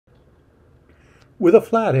With a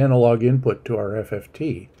flat analog input to our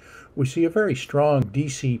FFT, we see a very strong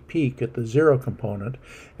DC peak at the 0 component,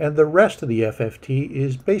 and the rest of the FFT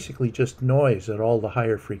is basically just noise at all the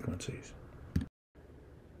higher frequencies.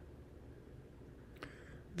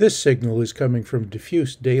 This signal is coming from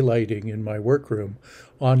diffuse daylighting in my workroom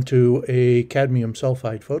onto a cadmium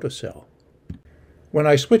sulfide photocell. When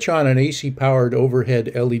I switch on an AC-powered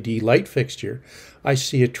overhead LED light fixture, I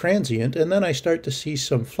see a transient, and then I start to see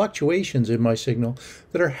some fluctuations in my signal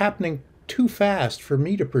that are happening too fast for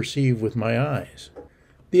me to perceive with my eyes.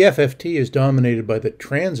 The FFT is dominated by the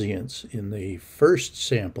transients in the first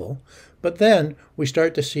sample, but then we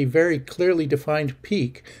start to see very clearly defined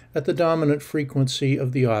peak at the dominant frequency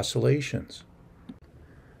of the oscillations.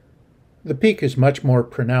 The peak is much more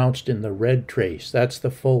pronounced in the red trace. That's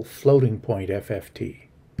the full floating point FFT.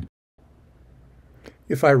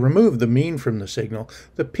 If I remove the mean from the signal,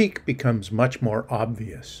 the peak becomes much more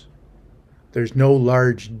obvious. There's no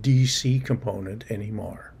large DC component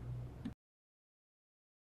anymore.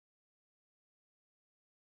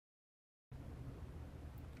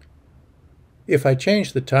 If I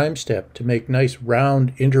change the time step to make nice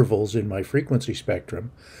round intervals in my frequency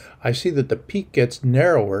spectrum, I see that the peak gets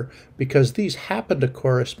narrower because these happen to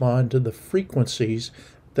correspond to the frequencies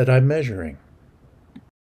that I'm measuring.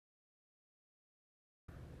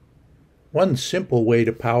 One simple way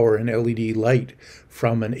to power an LED light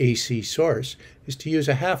from an AC source is to use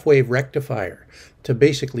a half-wave rectifier to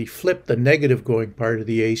basically flip the negative going part of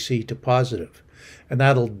the AC to positive, and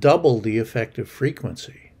that'll double the effective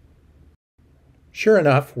frequency. Sure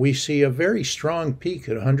enough, we see a very strong peak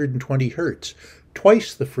at 120 Hertz,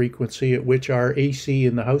 twice the frequency at which our AC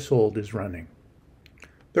in the household is running.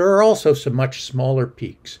 There are also some much smaller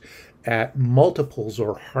peaks at multiples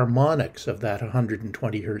or harmonics of that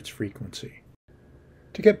 120 Hertz frequency.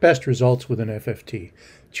 To get best results with an FFT,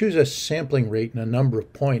 choose a sampling rate and a number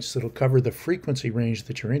of points that'll cover the frequency range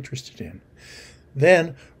that you're interested in.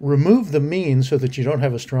 Then remove the mean so that you don't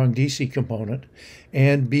have a strong DC component,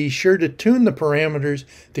 and be sure to tune the parameters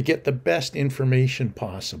to get the best information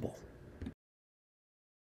possible.